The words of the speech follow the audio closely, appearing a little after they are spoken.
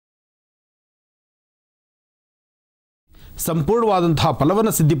ಸಂಪೂರ್ಣವಾದಂತಹ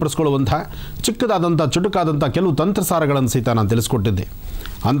ಫಲವನ್ನು ಸಿದ್ಧಿಪಡಿಸ್ಕೊಳ್ಳುವಂಥ ಚಿಕ್ಕದಾದಂಥ ಚುಟುಕಾದಂಥ ಕೆಲವು ತಂತ್ರಸಾರಗಳನ್ನು ಸಹಿತ ನಾನು ತಿಳಿಸ್ಕೊಟ್ಟಿದ್ದೆ.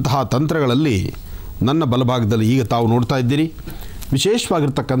 ಅಂತಹ ತಂತ್ರಗಳಲ್ಲಿ ನನ್ನ ಬಲಭಾಗದಲ್ಲಿ ಈಗ ತಾವು ನೋಡ್ತಾ ಇದ್ದೀರಿ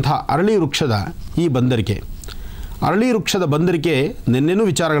ವಿಶೇಷವಾಗಿರ್ತಕ್ಕಂಥ ಅರಳಿ ವೃಕ್ಷದ ಈ ಬಂದರಿಕೆ. ಅರಳಿ ವೃಕ್ಷದ ಬಂದರಿಕೆ ನಿನ್ನೆನೂ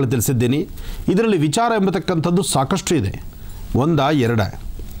ವಿಚಾರಗಳು ತಿಳಿಸಿದ್ದೀನಿ. ಇದರಲ್ಲಿ ವಿಚಾರ ಎಂಬತಕ್ಕಂಥದ್ದು ಸಾಕಷ್ಟು ಇದೆ. ಒಂದ ಎರಡ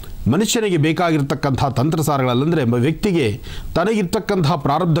ಮನುಷ್ಯನಿಗೆ ಬೇಕಾಗಿರ್ತಕ್ಕಂಥ ತಂತ್ರಸಾರಗಳಲ್ಲಂದರೆ ವ್ಯಕ್ತಿಗೆ ತನಗಿರ್ತಕ್ಕಂತಹ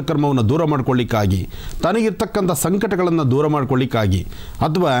ಪ್ರಾರಬ್ಧ ಕರ್ಮವನ್ನು ದೂರ ಮಾಡ್ಕೊಳ್ಳಿಕ್ಕಾಗಿ, ತನಗಿರ್ತಕ್ಕಂಥ ಸಂಕಟಗಳನ್ನು ದೂರ ಮಾಡ್ಕೊಳ್ಳಿಕ್ಕಾಗಿ,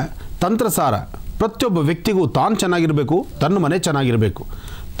 ಅಥವಾ ತಂತ್ರಸಾರ ಪ್ರತಿಯೊಬ್ಬ ವ್ಯಕ್ತಿಗೂ ತಾನು ಚೆನ್ನಾಗಿರಬೇಕು, ತನ್ನ ಮನೆ ಚೆನ್ನಾಗಿರಬೇಕು,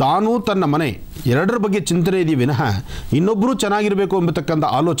 ತಾನು ತನ್ನ ಮನೆ ಎರಡರ ಬಗ್ಗೆ ಚಿಂತನೆ ಇದೆಯೇ ವಿನಃ ಇನ್ನೊಬ್ಬರೂ ಚೆನ್ನಾಗಿರಬೇಕು ಎಂಬತಕ್ಕಂಥ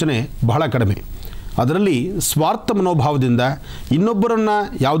ಆಲೋಚನೆ ಬಹಳ ಕಡಿಮೆ. ಅದರಲ್ಲಿ ಸ್ವಾರ್ಥ ಮನೋಭಾವದಿಂದ ಇನ್ನೊಬ್ಬರನ್ನು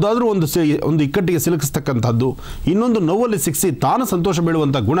ಯಾವುದಾದ್ರೂ ಒಂದು ಇಕ್ಕಟ್ಟಿಗೆ ಸಿಲುಕಿಸ್ತಕ್ಕಂಥದ್ದು, ಇನ್ನೊಂದು ನೋವಲ್ಲಿ ಸಿಕ್ಕಿಸಿ ತಾನು ಸಂತೋಷ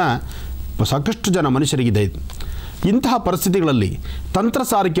ಬೀಳುವಂಥ ಗುಣ ಸಾಕಷ್ಟು ಜನ ಮನುಷ್ಯರಿಗಿದೆ. ಇಂತಹ ಪರಿಸ್ಥಿತಿಗಳಲ್ಲಿ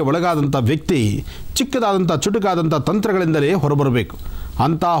ತಂತ್ರಸಾರಕ್ಕೆ ಒಳಗಾದಂಥ ವ್ಯಕ್ತಿ ಚಿಕ್ಕದಾದಂಥ ಚುಟುಕಾದಂಥ ತಂತ್ರಗಳಿಂದಲೇ ಹೊರಬರಬೇಕು.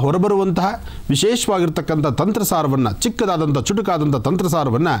 ಅಂಥ ಹೊರಬರುವಂತಹ ವಿಶೇಷವಾಗಿರ್ತಕ್ಕಂಥ ತಂತ್ರಸಾರವನ್ನು, ಚಿಕ್ಕದಾದಂಥ ಚುಟುಕಾದಂಥ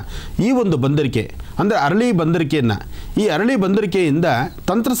ತಂತ್ರಸಾರವನ್ನು ಈ ಒಂದು ಬಂದರಿಕೆ ಅಂದರೆ ಅರಳಿ ಬಂದರಿಕೆಯನ್ನು, ಈ ಅರಳಿ ಬಂದರಿಕೆಯಿಂದ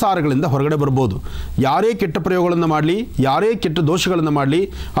ತಂತ್ರಸಾರಗಳಿಂದ ಹೊರಗಡೆ ಬರ್ಬೋದು. ಯಾರೇ ಕೆಟ್ಟ ಪ್ರಯೋಗಗಳನ್ನು ಮಾಡಲಿ, ಯಾರೇ ಕೆಟ್ಟ ದೋಷಗಳನ್ನು ಮಾಡಲಿ,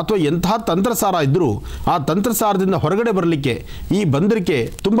 ಅಥವಾ ಎಂತಹ ತಂತ್ರಸಾರ ಇದ್ದರೂ ಆ ತಂತ್ರಸಾರದಿಂದ ಹೊರಗಡೆ ಬರಲಿಕ್ಕೆ ಈ ಬಂದರಿಕೆ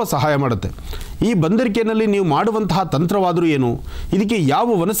ತುಂಬ ಸಹಾಯ ಮಾಡುತ್ತೆ. ಈ ಬಂದರಿಕೆಯಲ್ಲಿ ನೀವು ಮಾಡುವಂತಹ ತಂತ್ರವಾದರೂ ಏನು, ಇದಕ್ಕೆ ಯಾವ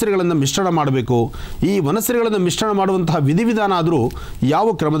ವನಸರಿಗಳನ್ನು ಮಿಶ್ರಣ ಮಾಡಬೇಕು, ಈ ವನಸರಿಗಳನ್ನು ಮಿಶ್ರಣ ಮಾಡುವಂತಹ ವಿಧಿವಿಧಾನ ಆದರೂ ಯಾವ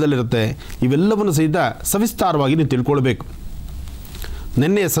ಕ್ರಮದಲ್ಲಿರುತ್ತೆ, ಇವೆಲ್ಲವನ್ನು ಸಹಿತ ಸವಿಸ್ತಾರವಾಗಿ ನೀವು ತಿಳ್ಕೊಳ್ಬೇಕು.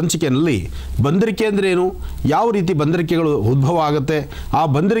 ನಿನ್ನೆಯ ಸಂಚಿಕೆಯಲ್ಲಿ ಬಂದರಿಕೆ ಅಂದರೆ ಏನು, ಯಾವ ರೀತಿ ಬಂದರಿಕೆಗಳು ಉದ್ಭವ ಆಗುತ್ತೆ, ಆ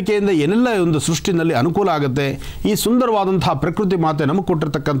ಬಂದರಿಕೆಯಿಂದ ಏನೆಲ್ಲ ಒಂದು ಸೃಷ್ಟಿನಲ್ಲಿ ಅನುಕೂಲ ಆಗುತ್ತೆ, ಈ ಸುಂದರವಾದಂತಹ ಪ್ರಕೃತಿ ಮಾತೆ ನಮಗೆ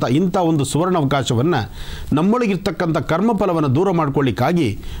ಕೊಟ್ಟಿರ್ತಕ್ಕಂಥ ಇಂಥ ಒಂದು ಸುವರ್ಣಾವಕಾಶವನ್ನು ನಮ್ಮೊಳಗಿರ್ತಕ್ಕಂಥ ಕರ್ಮಫಲವನ್ನು ದೂರ ಮಾಡ್ಕೊಳ್ಳಿಕ್ಕಾಗಿ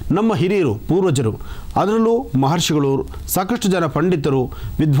ನಮ್ಮ ಹಿರಿಯರು, ಪೂರ್ವಜರು, ಅದರಲ್ಲೂ ಮಹರ್ಷಿಗಳು, ಸಾಕಷ್ಟು ಜನ ಪಂಡಿತರು,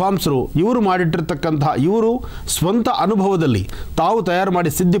 ವಿದ್ವಾಂಸರು, ಇವರು ಮಾಡಿಟ್ಟಿರ್ತಕ್ಕಂತಹ, ಇವರು ಸ್ವಂತ ಅನುಭವದಲ್ಲಿ ತಾವು ತಯಾರು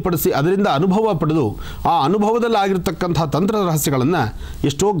ಮಾಡಿ ಸಿದ್ಧಿಪಡಿಸಿ ಅದರಿಂದ ಅನುಭವ ಪಡೆದು ಆ ಅನುಭವದಲ್ಲಿ ಆಗಿರ್ತಕ್ಕಂತಹ ತಂತ್ರ ರಹಸ್ಯಗಳನ್ನು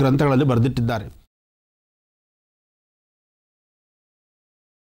ಎಷ್ಟೋ ಗ್ರಂಥಗಳಲ್ಲಿ ಬರೆದಿಟ್ಟಿದ್ದಾರೆ.